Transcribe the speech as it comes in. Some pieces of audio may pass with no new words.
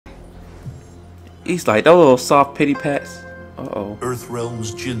He's like those little soft pity pats. Uh-oh.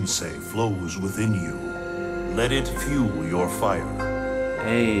 Earthrealm's Jinsei flows within you. Let it fuel your fire.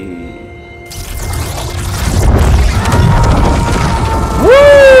 Hey.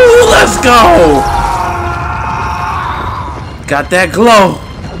 Woo! Let's go! Got that glow.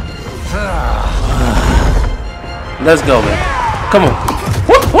 Let's go, man. Come on.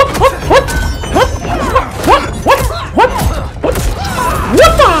 What?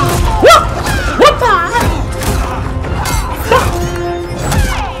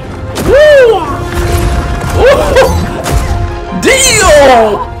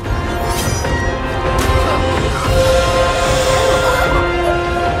 Deal!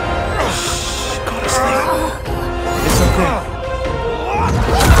 Go to sleep. It's okay.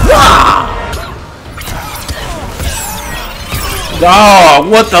 Dog,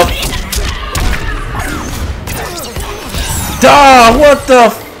 what the? Dog, what the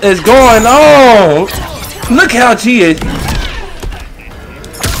is going on? Look how she is.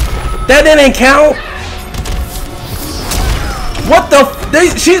 That didn't count. What the?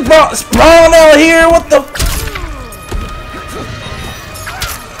 She's spawned out here. What the?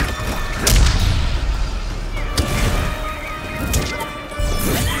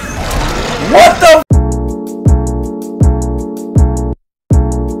 What the?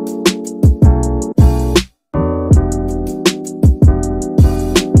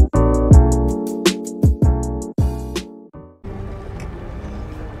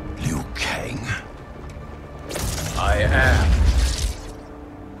 Liu Kang. I am.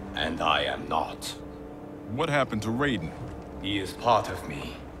 And I am not. What happened to Raiden? He is part of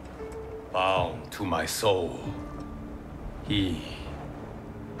me, bound to my soul. He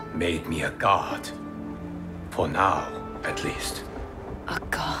made me a god. For now, at least. A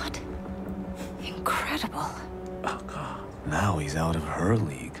god? Incredible. Oh God. Now he's out of her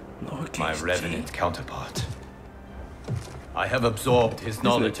league. Lord My King's revenant King. counterpart. I have absorbed his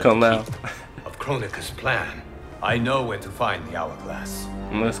knowledge of, come the out. keep, of Kronika's plan. I know where to find the hourglass.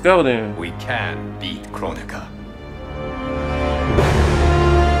 Let's go then. We can beat Kronika.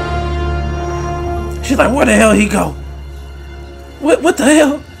 She's like, where the hell he go? What the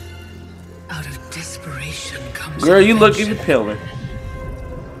hell? Out of desperation comes Girl, you look invention. even paler.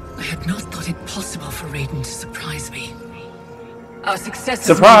 I had not thought it possible for Raiden to surprise me. Our success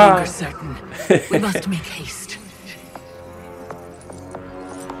Surprise. is no longer certain. We must make haste.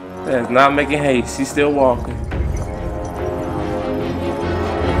 That's not making haste. She's still walking.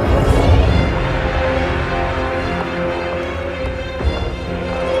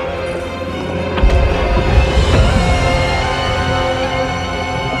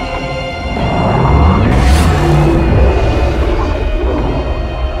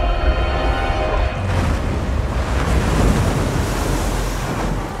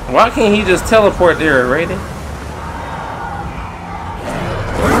 Why can't he just teleport there, Raiden?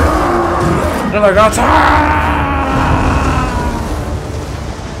 They're like,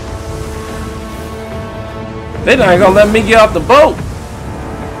 they're not gonna let me get off the boat.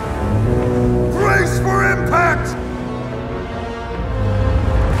 Brace for impact!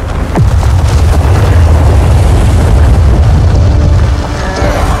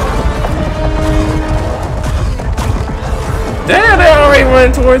 Damn, they already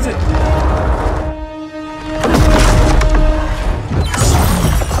running towards it.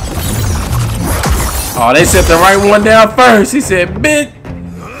 Oh, they set the right one down first. He said, bitch.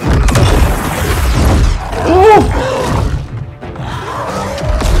 Ooh.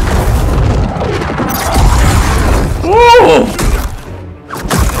 Ooh.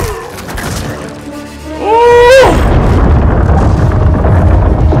 Ooh.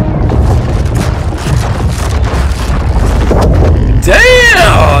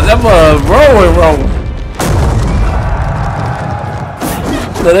 Damn, that was rolling.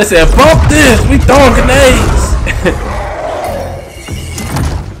 So they said, bump this, we throwing grenades.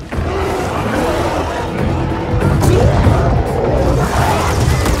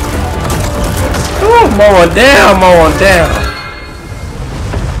 Ooh, mowing down.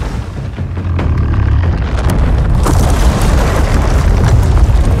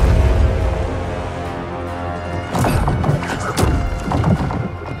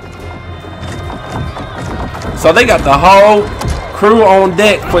 So they got the whole crew on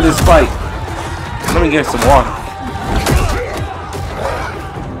deck for this fight. Let me get some water.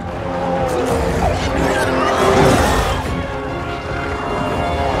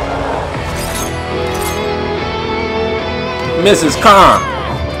 Mrs. Khan,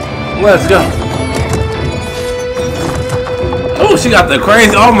 let's go. Oh, she got the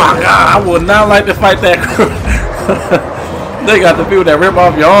crazy. Oh my God, I would not like to fight that crew. They got the people that rip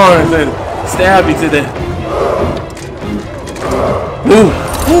off your arms and Stab me to the. Woo!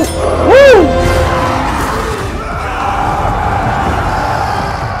 Woo! Woo!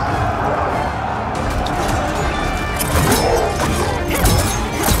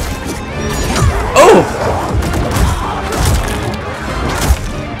 Oh!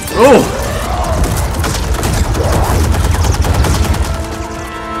 Oh!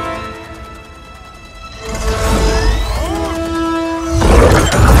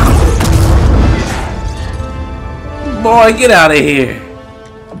 Boy, get out of here.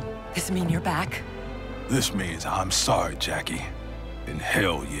 This mean you're back? This means I'm sorry, Jackie. And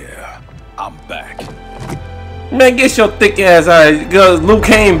hell yeah, I'm back. Man, get your thick ass out of here. Because Liu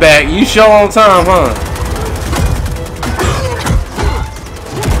Kang back. You show on time, huh?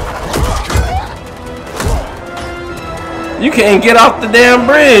 You can't get off the damn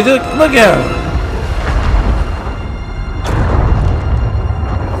bridge. Look at him.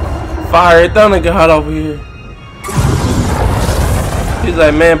 Fire thunder got over here. He's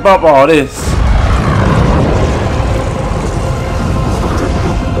like, man, bump all this.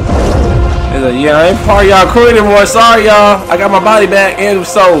 He's like, yeah, I ain't part of y'all crew anymore. Sorry, y'all. I got my body back and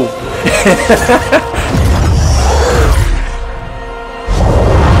soul.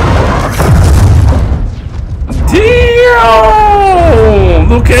 Damn!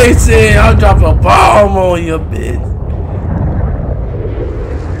 Liu Kang said, I'll drop a bomb on you, bitch.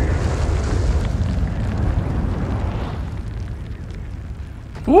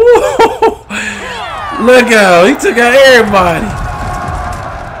 Woo! Look out, he took out everybody.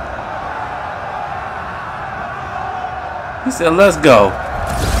 He said, let's go.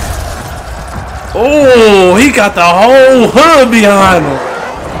 Oh, he got the whole hood behind him.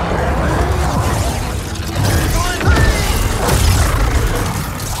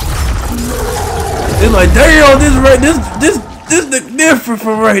 It's like, damn, this look different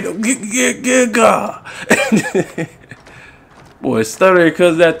from Raider. Get God. Boy, stuttering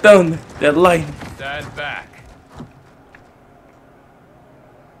because that thunder, that lightning. Stand back.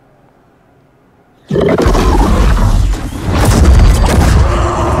 Damn!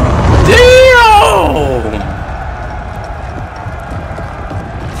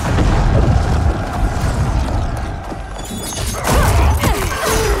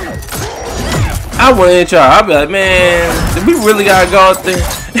 I wouldn't try. I'd be like, man, did we really gotta go out there?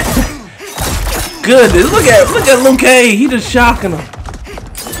 Goodness, look at Liu Kang. He just shocking him.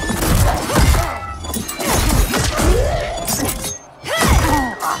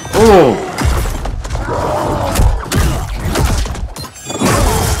 Oh.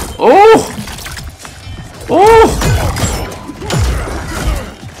 Oh. Oh.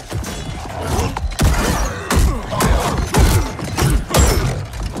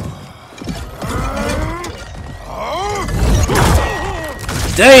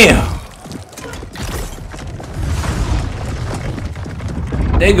 Damn.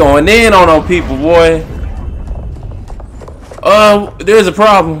 They going in on those people, boy. There's a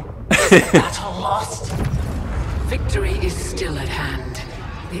problem. Battle lost. Victory is still at hand.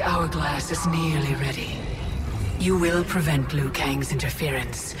 The hourglass is nearly ready. You will prevent Liu Kang's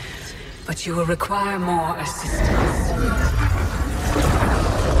interference, but you will require more assistance.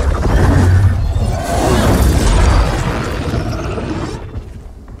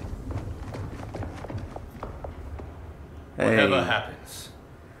 Whatever happens,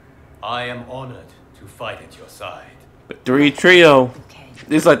 I am honored to fight at your side. Three trio.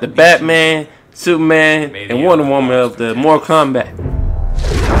 It's like the Batman, Superman, and Wonder Woman of the Mortal Kombat.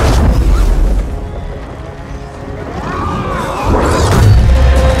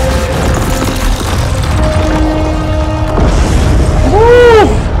 Woo!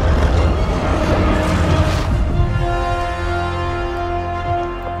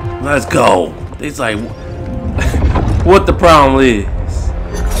 Let's go. It's like, what the problem is?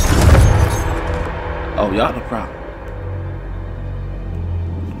 Oh, y'all the problem.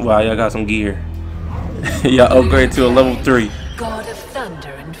 Wow, y'all got some gear. Y'all upgrade to a level 3. God of thunder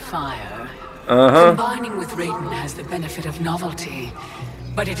and fire. Uh-huh. Combining with Raiden has the benefit of novelty,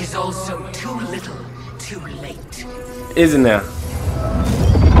 but it is also too little, too late. Isn't there?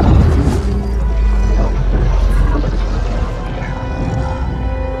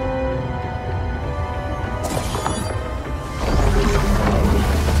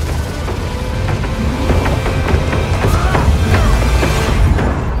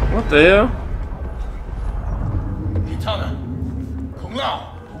 What the hell?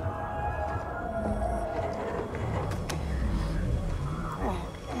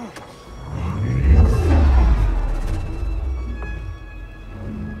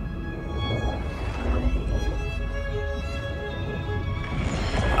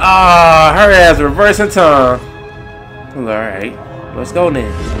 Ah, her ass reversing time. Alright, let's go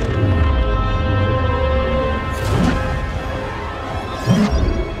then.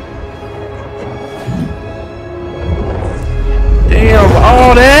 Damn,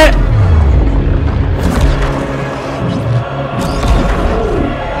 all that?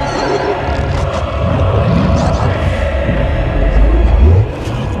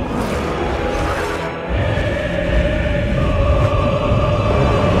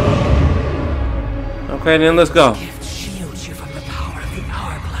 Okay, then let's go. Gift shields you from the power of the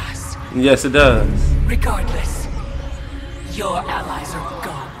hourglass. Yes, it does. Regardless, your allies are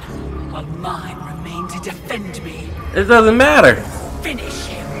gone, while mine remain to defend me. It doesn't matter. Finish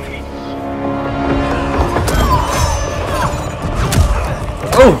him.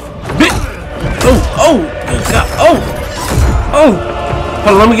 Oh, big. Oh, God. Oh.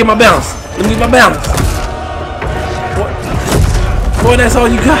 Hold on, let me get my balance. Let me get my balance. Boy, that's all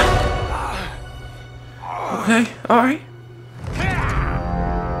you got. Okay, alright.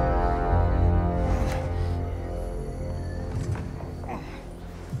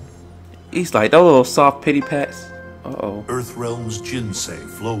 He's like those little soft pity pats. Uh-oh. Earthrealm's Jinsei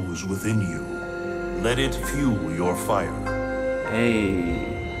flows within you. Let it fuel your fire.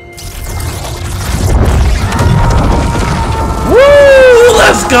 Hey. Woo!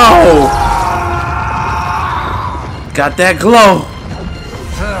 Let's go! Got that glow.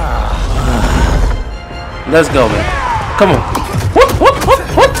 Let's go, man. Come on.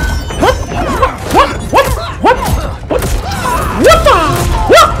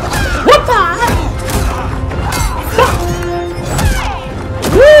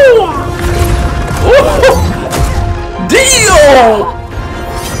 Deal!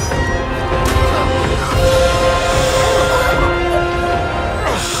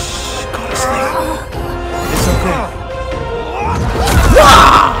 Go to sleep. It's okay.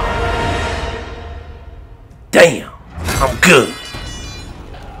 Damn, I'm good.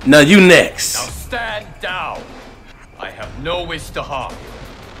 Now you next. Now stand down. I have no wish to harm.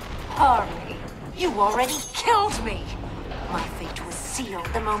 Harmony, you already killed me. My fate was sealed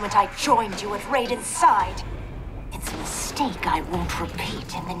the moment I joined you at Raiden's side. It's a mistake I won't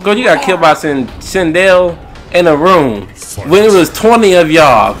repeat in the new Girl, you got era. killed by Sindel in a room when it was 20 of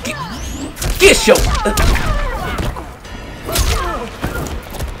y'all. Get your...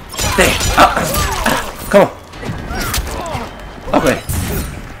 Damn. Come on. Okay.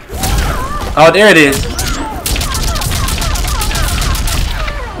 Oh, there it is.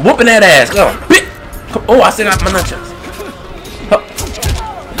 Whooping that ass. Come on. Bit. Oh, I still got my nunchucks.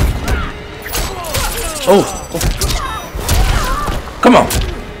 Oh. Come on.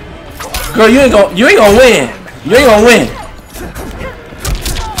 Girl, you ain't gonna win. You ain't gonna win.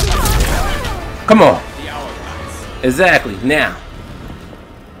 Come on. Exactly. Now.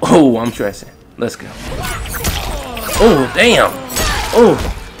 Oh, I'm stressing. Let's go. Oh, damn. Oh.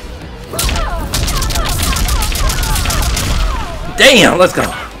 Damn, let's go.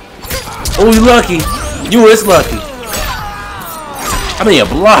 Oh, you lucky. You is lucky. I need a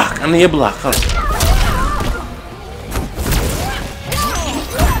block. I need a block. Hold on.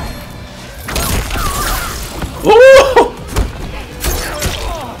 Ooh!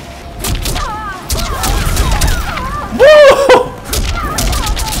 Woo!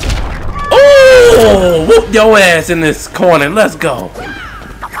 Oh! Whoop your ass in this corner. Let's go.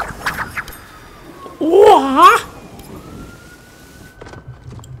 What?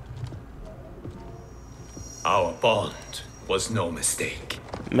 Our bond was no mistake.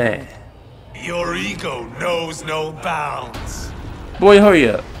 Man. Your ego knows no bounds. Boy, hurry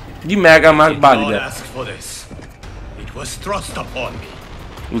up. You mad I got my Did body not back. ask for this. It was thrust upon me.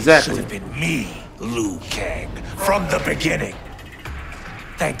 Should Exactly. have been me, Liu Kang, from the beginning.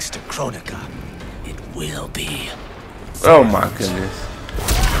 Thanks to Kronika, it will be. Oh my goodness.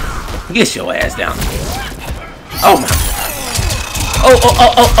 Get your ass down. Oh my.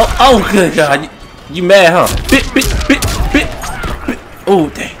 Oh, good God. You mad, huh? Bit. Oh,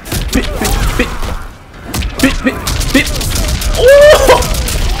 dang. Bit. Oh!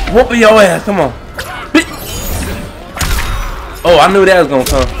 Whoop your ass. Come on. Bit. Oh, I knew that was gonna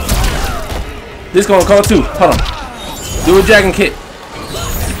come. This gonna come too. Hold on. Do a dragon kick.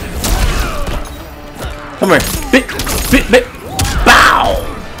 Come here. Bit. Bow.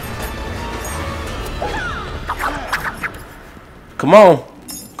 Come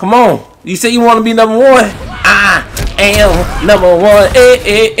on. You say you want to be number one? I am number one.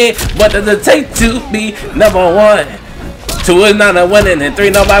 What does it take to be number one? 2 is not a winning, and 3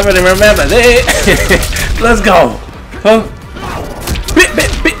 nobody really remembers it. Let's go. Huh? Bit.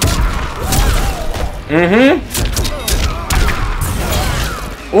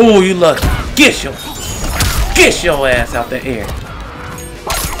 Oh, you lucky. Get your ass out the air.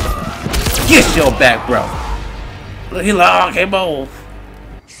 Get your back, bro. Look, he like, oh, okay, move.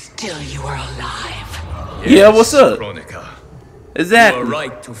 Still you are alive. Yeah, what's up? Kronika. Exactly. You are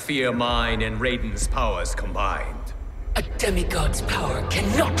right to fear mine and Raiden's powers combined. A demigod's power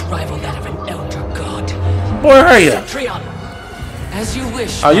cannot rival that of an elder god. Boy, hurry up. Cetrion, as you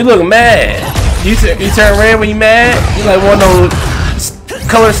wish. Oh, you look mad. You turn red when you mad? You like one of those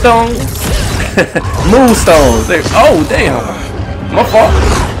color stones? Moon stones. Oh, damn. My fault.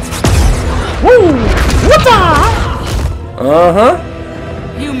 Woo! What the? Uh-huh.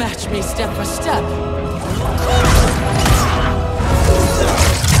 You match me step for step.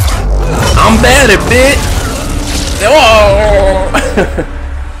 I'm bad at bitch. Oh.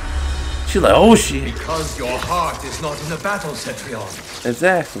 She's like, oh shit. Because your heart is not in the battle, Cetrion.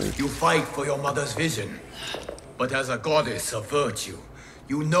 Exactly. You fight for your mother's vision. But as a goddess of virtue,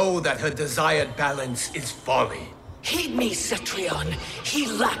 you know that her desired balance is folly. Heed me, Cetrion. He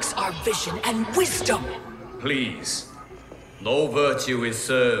lacks our vision and wisdom. Please. No virtue is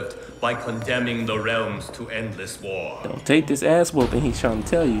served by condemning the realms to endless war. Don't take this ass whooping he's trying to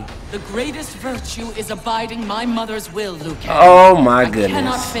tell you. The greatest virtue is abiding my mother's will, Liu Kang. Oh my goodness. I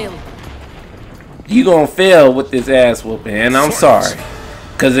cannot fail. You gonna fail with this ass whooping, and I'm sorry.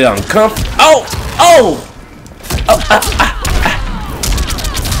 Cause it's uncomfortable. Oh!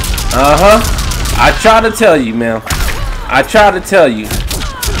 Uh-huh. I try to tell you, man. I try to tell you.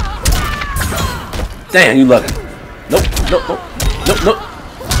 Damn, you lucky. Nope.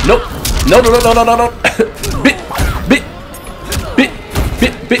 No. Bit.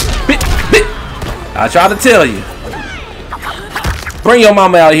 I try to tell you. Bring your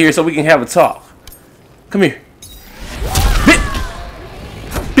mama out here so we can have a talk. Come here. Bit.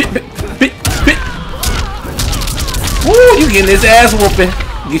 Woo, you getting this ass whooping.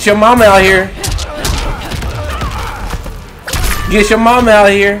 Get your mama out here. Get your mama out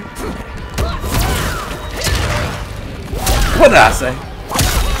here. What did I say?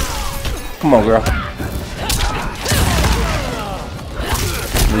 Come on, girl.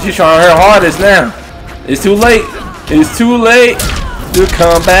 She's trying her hardest now. It's too late. It's too late to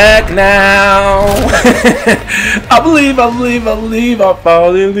come back now. I believe I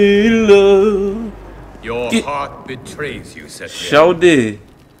fall in love. Your heart betrays you, Cetrion. Sure did.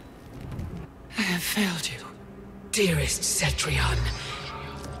 I have failed you, dearest Cetrion.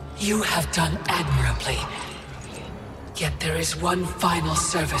 You have done admirably. Yet there is one final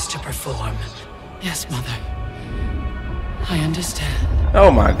service to perform. Yes, Mother. I understand. Oh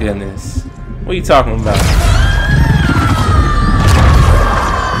my goodness. What are you talking about?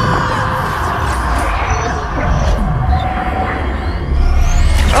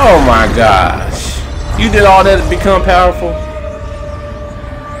 Oh my gosh. You did all that to become powerful?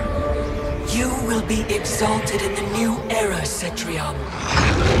 You will be exalted in the new era, Cetrion.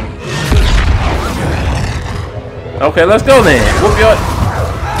 Okay, let's go then. Whoop your...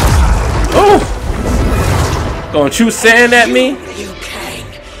 Ooh! Gonna shoot sand at me? Liu Kang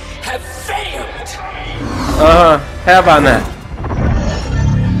have failed! Uh-huh. Have I not?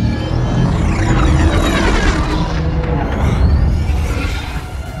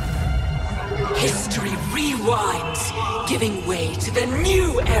 History rewinds, giving way to the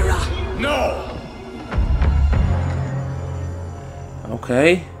new era. No!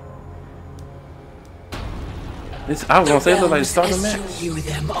 Okay. This, I was gonna say, it looked like starting a match. As you view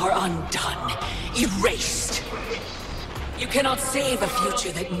them are undone, erased. You cannot save a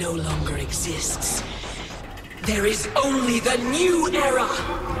future that no longer exists. There is only the new era.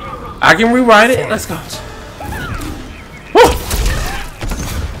 I can rewrite it. Let's go. Woo!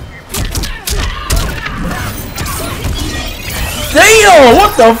 Damn!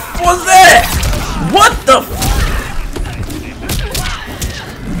 What the f was that? What the f?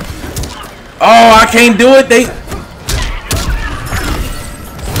 Oh, I can't do it. They.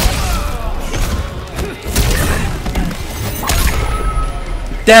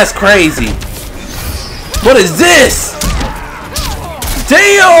 That's crazy. What is this?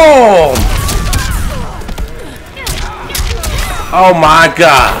 Damn! Oh my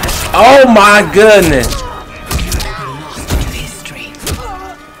gosh. Oh my goodness.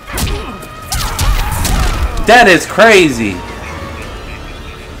 That is crazy.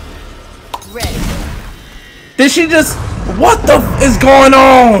 Did she just... What the f is going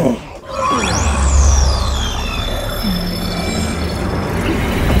on?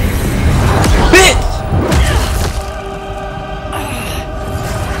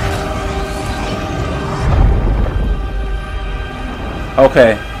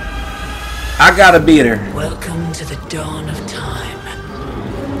 Okay. I gotta beat her. Welcome to the dawn of time.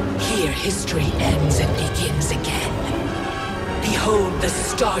 history ends and begins again. Behold the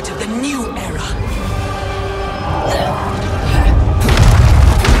start of the new era.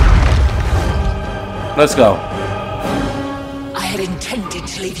 Let's go. I had intended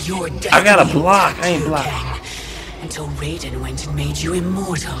to leave your destiny. I gotta block. I ain't block. Until Raiden went and made you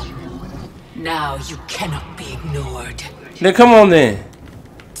immortal. Now you cannot be ignored. Then come on then.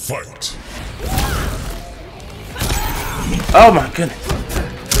 Fight. Oh my goodness.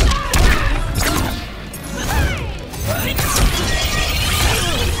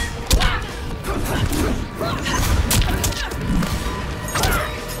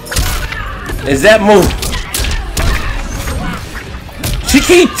 Is that move? She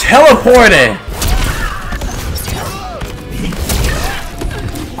keep teleporting.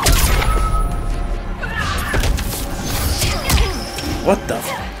 What the?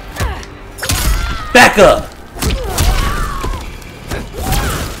 Back up.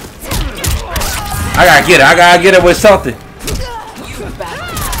 I gotta get it. I gotta get it with something.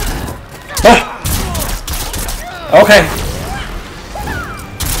 Oh. Okay.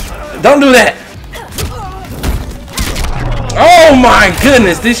 Don't do that. Oh my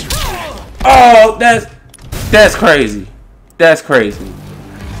goodness. This. Oh, that's crazy. That's crazy.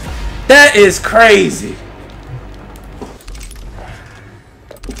 That is crazy.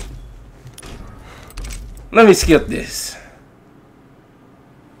 Let me skip this.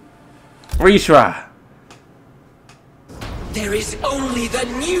 Retry. There is only the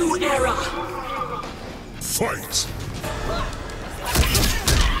new era. Fight.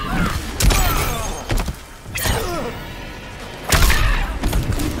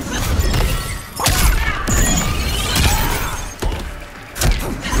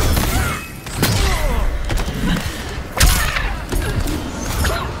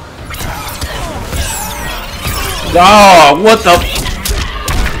 Dawg, what the?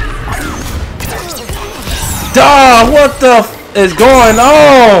 Dawg, what the is going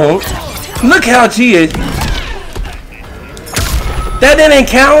on? Look how she is. That didn't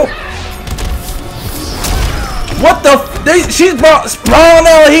count. What the? She's brought spawn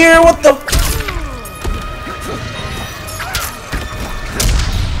out here. What the?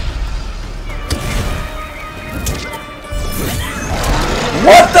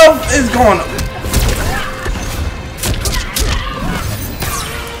 What the is going on?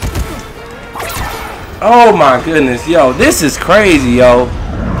 Oh my goodness, yo, this is crazy, yo.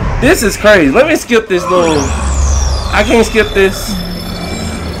 This is crazy. Let me skip this little. I can't skip this.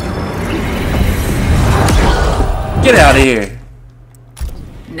 Get out of here.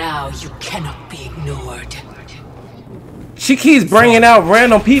 Now you cannot be ignored. She keeps bringing out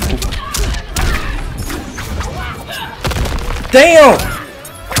random people. Damn.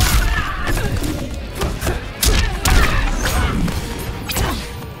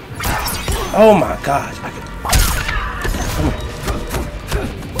 Oh my gosh.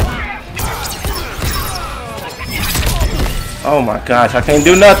 Oh my gosh, I can't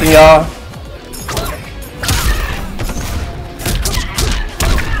do nothing, y'all.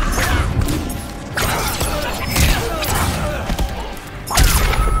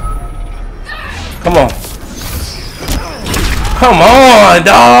 Come on. Come on,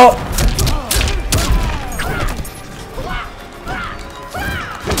 dog.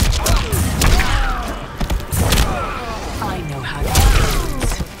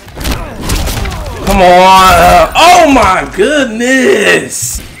 Come on. Oh my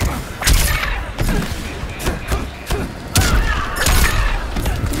goodness.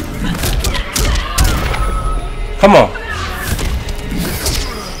 Come on.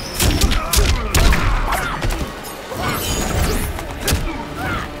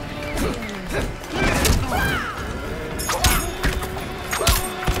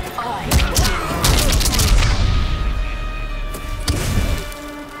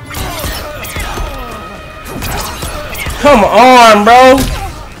 Come on, bro.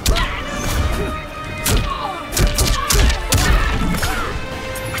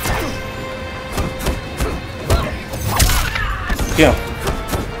 Yeah.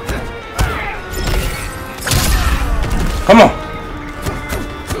 Come on.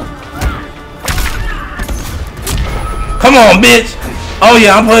 Come on, bitch. Oh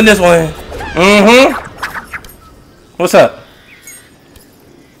yeah, I'm putting this one in. Mm-hmm. What's up?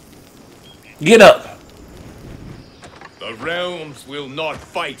 Get up. The realms will not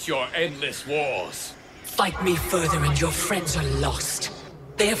fight your endless wars. Fight me further and your friends are lost.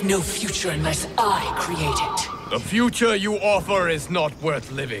 They have no future unless I create it. The future you offer is not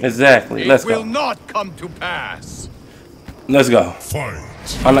worth living. Exactly. Let's go. It will not come to pass. Let's go. Fight.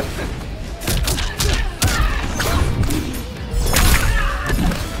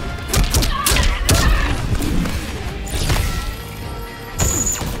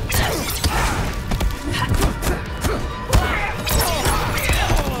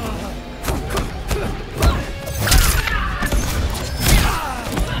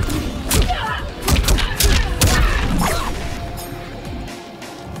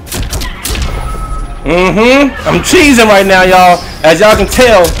 I'm cheesing right now, y'all. As y'all can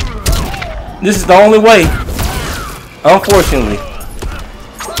tell, this is the only way. Unfortunately.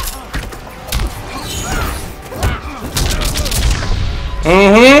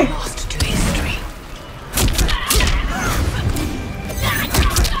 Lost to history.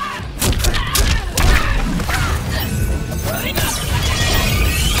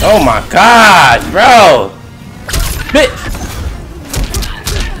 Oh my God, bro. Bitch.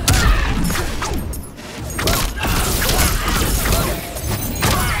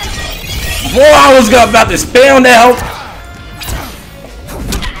 Boy, I was about to spam now.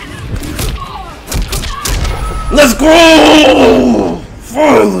 Let's go!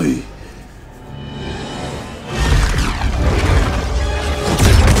 Finally.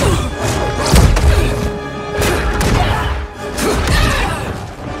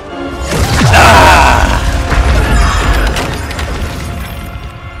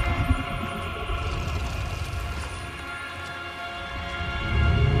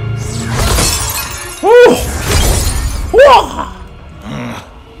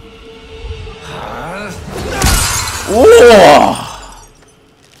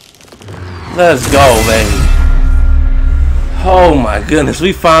 Let's go, baby. Oh my goodness,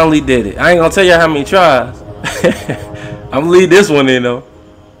 we finally did it. I ain't gonna tell you how many tries. I'm gonna leave this one in though.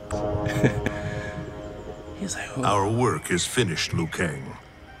 He's like, oh. Our work is finished, Liu Kang.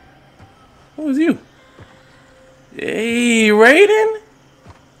 Who was you? Hey, Raiden?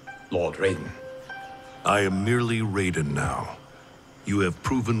 Lord Raiden. I am merely Raiden now. You have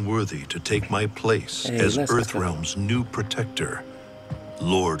proven worthy to take my place as Earthrealm's new protector,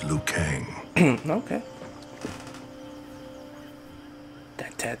 Lord Liu Kang. Okay.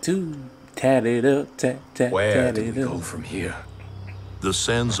 That tattoo, tat it up, tat Where do it we up. go from here? The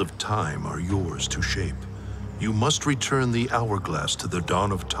sands of time are yours to shape. You must return the hourglass to the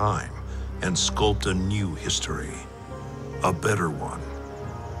dawn of time and sculpt a new history. A better one.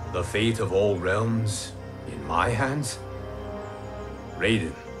 The fate of all realms in my hands?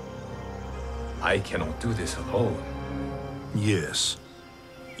 Raiden, I cannot do this alone. Yes.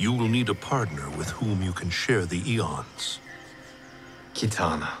 You will need a partner with whom you can share the eons.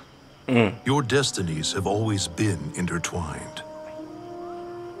 Kitana. Your destinies have always been intertwined.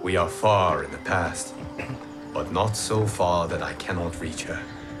 We are far in the past, but not so far that I cannot reach her.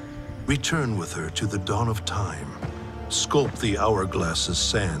 Return with her to the dawn of time. Sculpt the hourglass's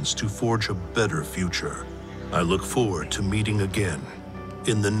sands to forge a better future. I look forward to meeting again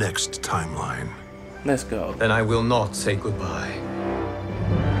in the next timeline. Let's go. Then I will not say goodbye.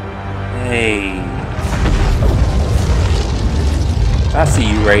 Hey. I see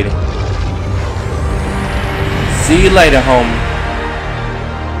you, Raiden. See you later, homie.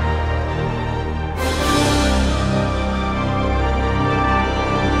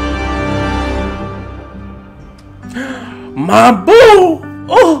 My boo!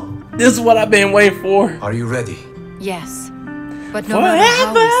 Oh, this is what I've been waiting for. Are you ready? Yes. But no matter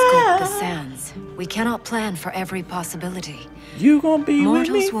how we sculpt the sands, we cannot plan for every possibility. You gonna be with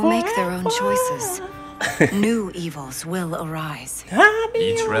me Mortals will make their own choices. New evils will arise.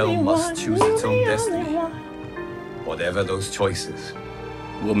 Each realm must choose its own destiny. Whatever those choices,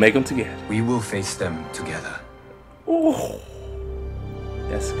 We'll make them together. we will face them together. Oh,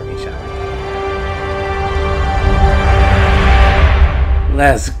 that's a screenshot.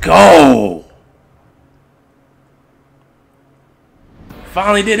 Let's go.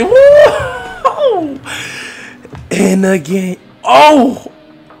 Finally did it. Woo! And again. Oh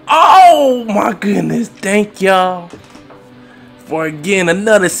my goodness. Thank y'all for again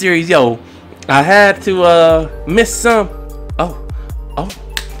another series. Yo, I had to miss some.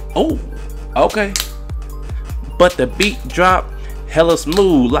 Oh, okay. But the beat drop hella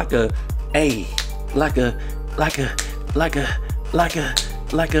smooth, like a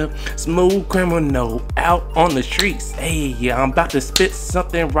smooth criminal out on the streets. Hey, yeah, I'm about to spit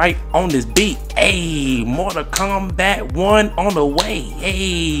something right on this beat. Hey, Mortal Kombat 1 on the way.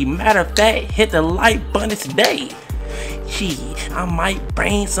 Hey, matter of fact, hit the like button today. Gee, I might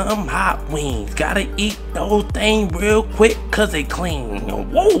bring some hot wings. Gotta eat those things real quick cause they clean.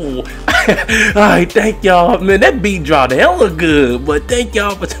 Whoa. Alright, thank y'all. Man, that beat dropped hella good. But thank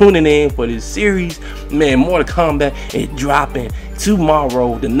y'all for tuning in for this series. Man, Mortal Kombat is dropping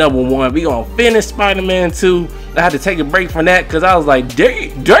tomorrow, the #1. We gonna finish Spider-Man 2. I had to take a break from that because I was like,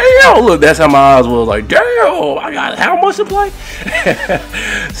 damn, look, that's how my eyes was like, damn, I got how much to play?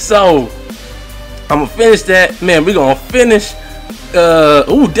 So I'm gonna finish that. Man, we gonna finish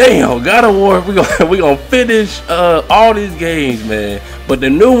oh damn, God of War. We gonna finish all these games, man. But the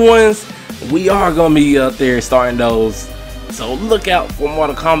new ones, we are gonna be up there starting those So look out for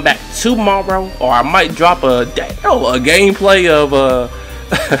Mortal Kombat tomorrow, or I might drop a gameplay of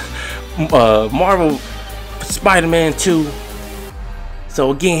Marvel Spider-Man 2.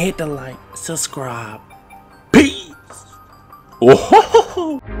 So again, hit the like, subscribe. Peace.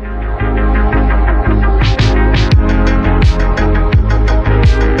 Whoa.